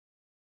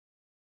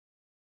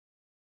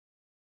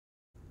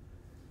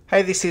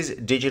Hey, this is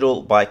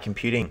Digital by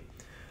Computing.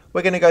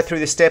 We're going to go through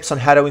the steps on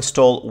how to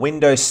install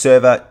Windows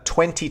Server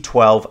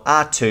 2012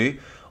 R2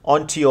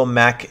 onto your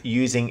Mac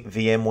using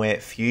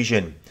VMware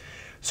Fusion.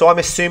 So I'm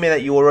assuming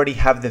that you already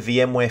have the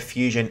VMware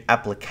Fusion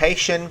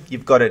application.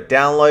 You've got it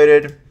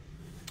downloaded.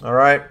 All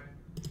right.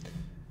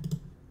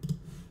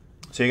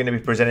 So you're going to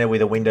be presented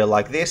with a window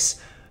like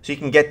this. So you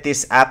can get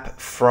this app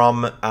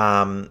from the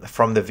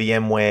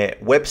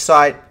VMware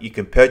website. You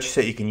can purchase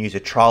it, you can use a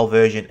trial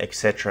version,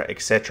 etc.,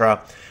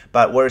 etc.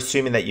 But we're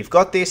assuming that you've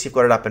got this, you've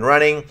got it up and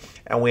running,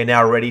 and we're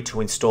now ready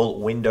to install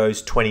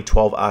Windows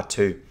 2012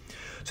 R2.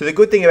 So the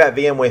good thing about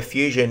VMware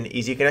Fusion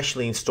is you can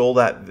actually install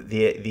that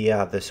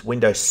this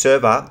Windows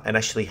Server and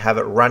actually have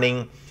it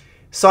running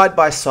side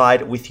by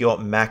side with your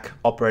Mac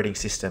operating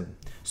system.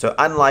 So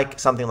unlike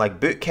something like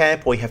Boot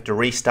Camp, where you have to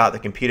restart the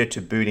computer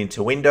to boot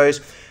into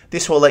Windows,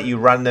 this will let you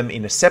run them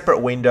in a separate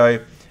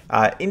window,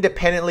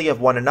 independently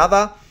of one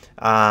another,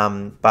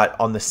 but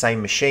on the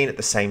same machine at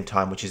the same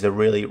time, which is a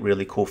really,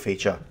 really cool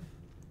feature.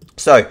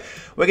 So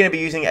we're going to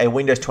be using a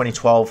Windows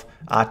 2012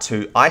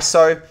 R2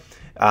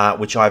 ISO,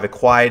 which I've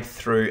acquired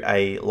through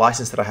a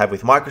license that I have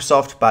with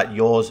Microsoft, but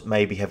yours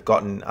maybe have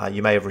gotten,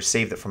 you may have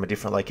received it from a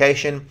different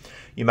location.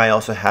 You may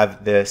also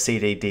have the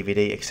CD,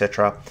 DVD,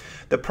 etc.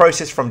 The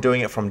process from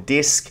doing it from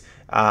disk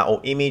or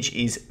image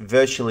is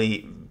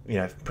virtually,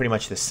 pretty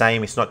much the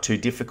same. It's not too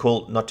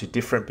difficult, not too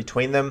different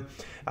between them,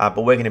 but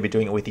we're going to be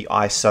doing it with the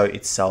ISO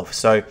itself.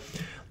 So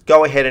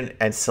go ahead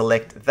and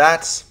select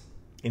that,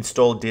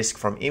 install disk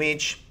from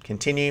image,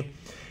 continue.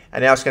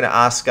 And now it's going to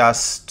ask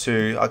us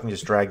to, I can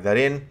just drag that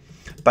in,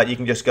 but you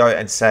can just go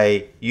and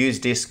say use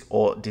disk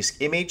or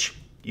disk image.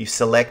 You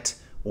select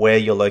where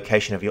your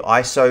location of your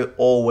ISO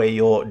or where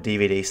your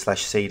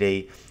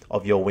DVD/CD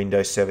of your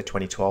Windows Server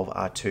 2012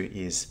 R2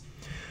 is.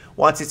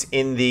 Once it's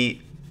in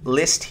the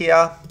list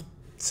here,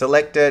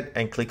 select it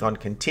and click on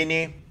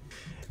continue,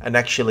 and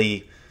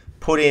actually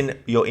put in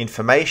your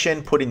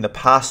information, put in the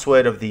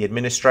password of the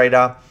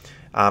administrator,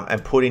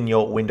 and put in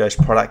your Windows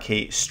product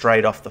key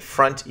straight off the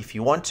front if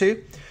you want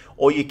to,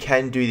 or you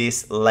can do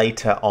this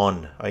later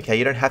on. Okay,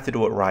 you don't have to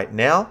do it right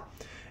now,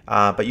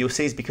 but you'll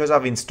see is because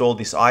I've installed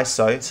this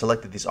ISO,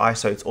 selected this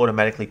ISO, it's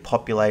automatically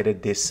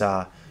populated this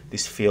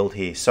this field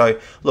here. So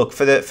look,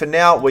 for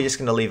now, we're just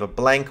going to leave it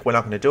blank. We're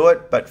not going to do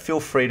it, but feel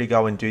free to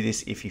go and do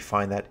this if you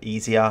find that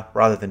easier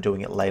rather than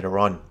doing it later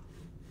on.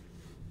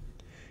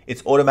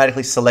 It's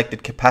automatically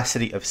selected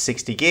capacity of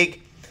 60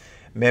 gig.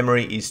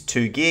 Memory is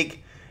 2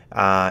 gig.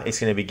 It's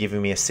going to be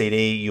giving me a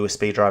CD,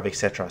 USB drive,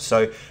 etc.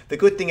 So the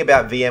good thing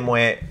about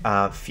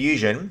VMware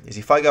Fusion is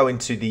if I go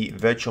into the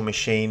virtual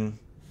machine,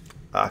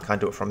 I can't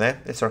do it from there.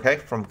 It's okay.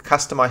 From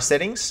customize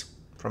settings,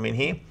 from in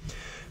here.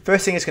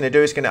 First thing it's going to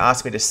do is going to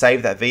ask me to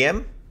save that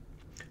VM.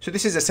 So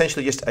this is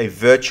essentially just a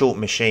virtual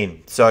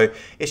machine. So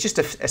it's just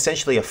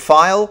essentially a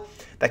file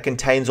that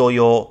contains all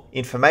your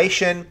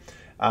information,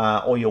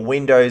 all your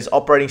Windows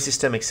operating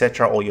system,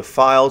 etc., all your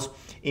files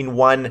in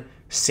one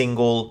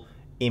single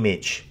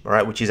image, all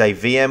right, which is a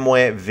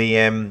VMware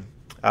VM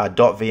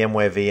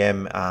 .vmware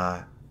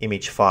VM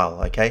image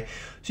file. Okay,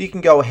 so you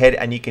can go ahead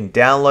and you can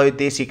download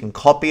this, you can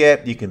copy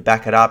it, you can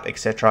back it up,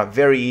 etc.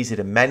 Very easy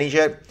to manage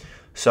it.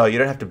 So you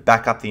don't have to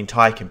back up the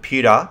entire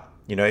computer,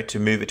 to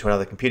move it to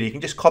another computer. You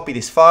can just copy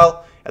this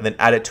file and then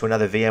add it to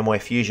another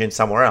VMware Fusion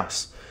somewhere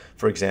else,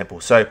 for example.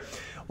 So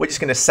we're just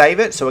going to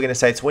save it. So we're going to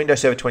say it's Windows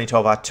Server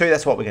 2012 R2.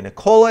 That's what we're going to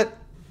call it.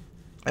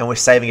 And we're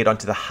saving it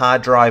onto the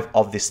hard drive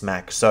of this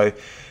Mac. So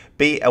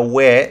be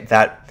aware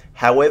that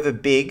however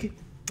big,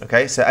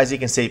 okay, so as you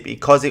can see,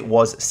 because it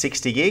was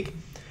 60 gig,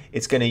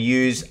 it's going to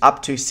use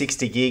up to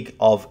 60 gig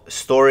of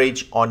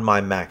storage on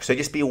my Mac. So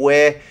just be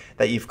aware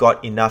that you've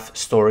got enough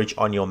storage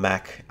on your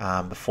Mac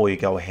before you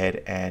go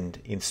ahead and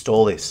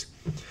install this.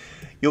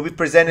 You'll be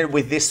presented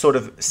with this sort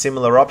of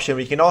similar option.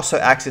 You can also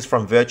access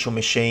from virtual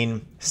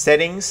machine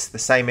settings, the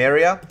same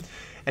area.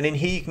 And in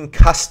here you can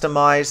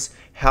customize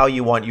how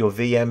you want your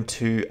VM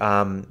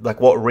to,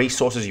 like what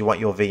resources you want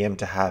your VM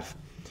to have.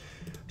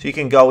 So you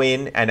can go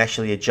in and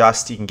actually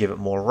adjust. You can give it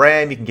more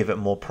RAM, you can give it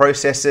more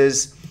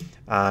processors.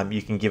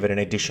 You can give it an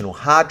additional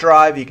hard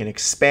drive. You can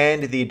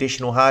expand the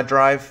additional hard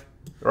drive,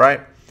 right?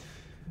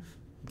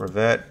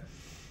 Revert.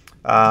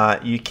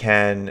 You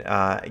can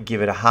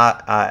give it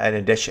an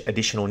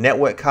additional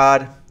network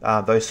card,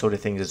 those sort of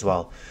things as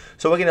well.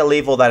 So we're going to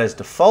leave all that as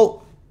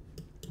default,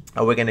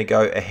 and we're going to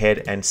go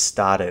ahead and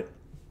start it.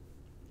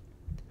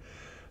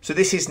 So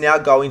this is now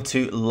going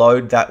to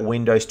load that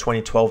Windows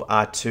 2012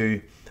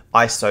 R2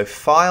 ISO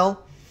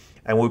file,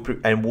 and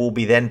we'll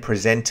be then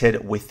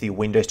presented with the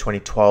Windows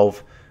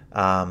 2012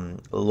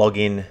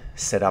 login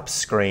setup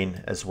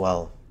screen as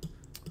well.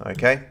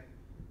 Okay.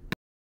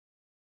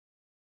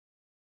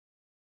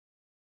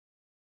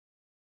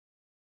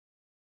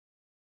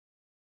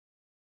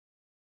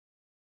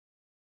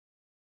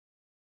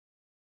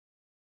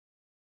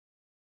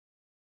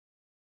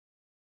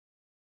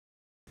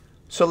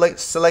 So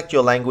let's select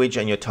your language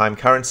and your time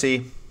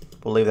currency.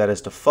 We'll leave that as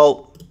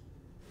default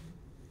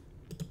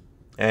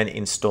and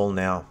install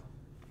now.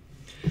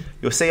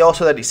 You'll see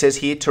also that it says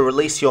here to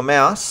release your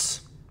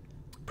mouse,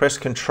 press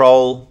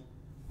Control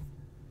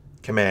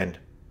Command,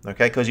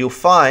 okay? Because you'll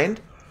find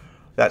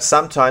that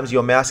sometimes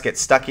your mouse gets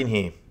stuck in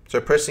here.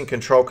 So pressing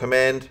Control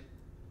Command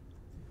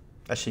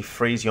actually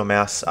frees your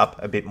mouse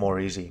up a bit more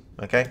easy,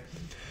 okay?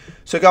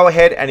 So go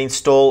ahead and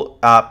install,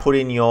 put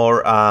in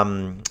your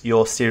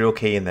serial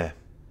key in there.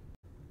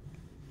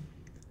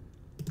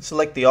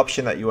 Select the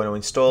option that you want to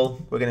install.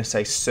 We're going to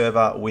say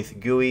Server with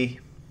GUI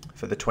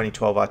for the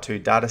 2012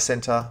 R2 Data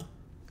Center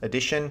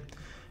Edition.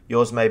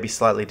 Yours may be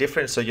slightly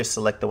different, so just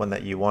select the one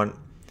that you want.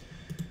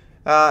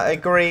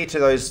 Agree to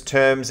those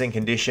terms and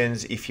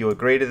conditions if you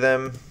agree to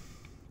them.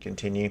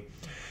 Continue.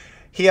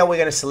 Here we're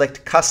going to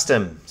select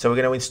Custom. So we're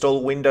going to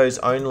install Windows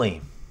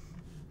only.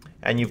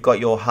 And you've got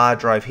your hard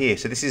drive here.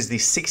 So this is the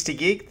 60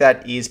 gig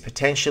that is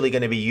potentially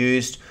going to be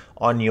used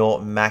on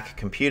your Mac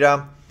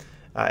computer.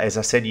 As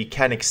I said, you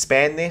can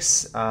expand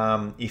this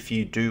if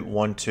you do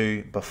want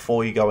to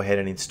before you go ahead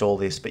and install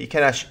this, but you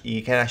can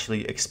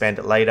actually expand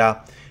it later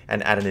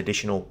and add an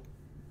additional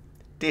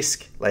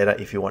disk later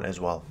if you want as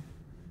well.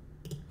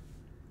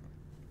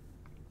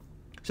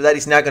 So that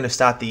is now going to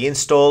start the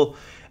install.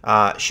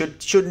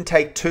 Shouldn't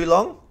take too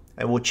long,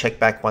 and we'll check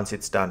back once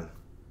it's done.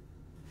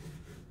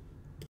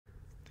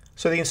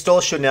 So the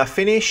install should now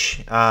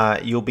finish.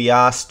 You'll be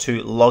asked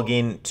to log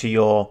in to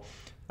your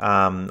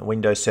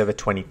Windows Server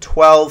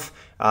 2012.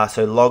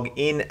 So log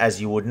in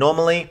as you would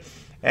normally,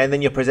 and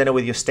then you're presented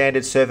with your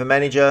standard Server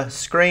Manager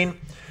screen.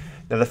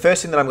 Now the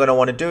first thing that I'm going to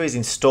want to do is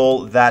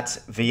install that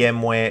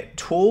VMware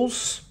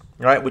Tools,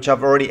 right, which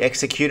I've already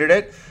executed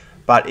it,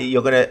 but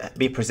you're going to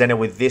be presented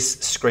with this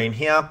screen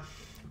here.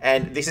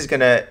 And this is going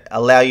to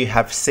allow you to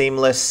have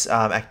seamless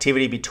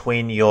activity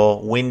between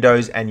your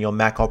Windows and your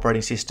Mac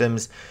operating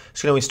systems.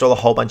 It's going to install a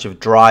whole bunch of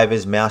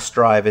drivers, mouse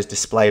drivers,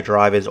 display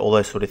drivers, all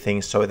those sort of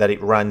things, so that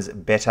it runs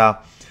better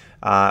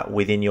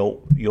within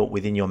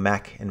your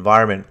Mac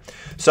environment.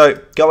 So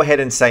go ahead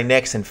and say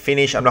next and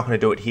finish. I'm not going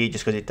to do it here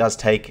just because it does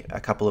take a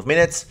couple of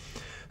minutes.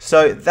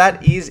 So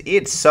that is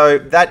it. So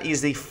that is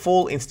the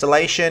full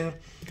installation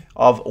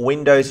of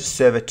Windows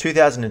Server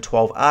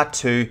 2012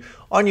 R2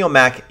 on your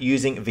Mac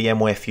using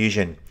VMware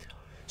Fusion.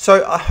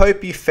 So I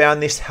hope you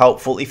found this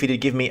helpful. If you did,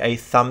 give me a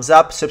thumbs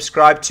up.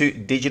 Subscribe to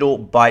Digital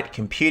Byte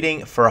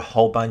Computing for a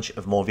whole bunch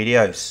of more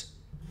videos.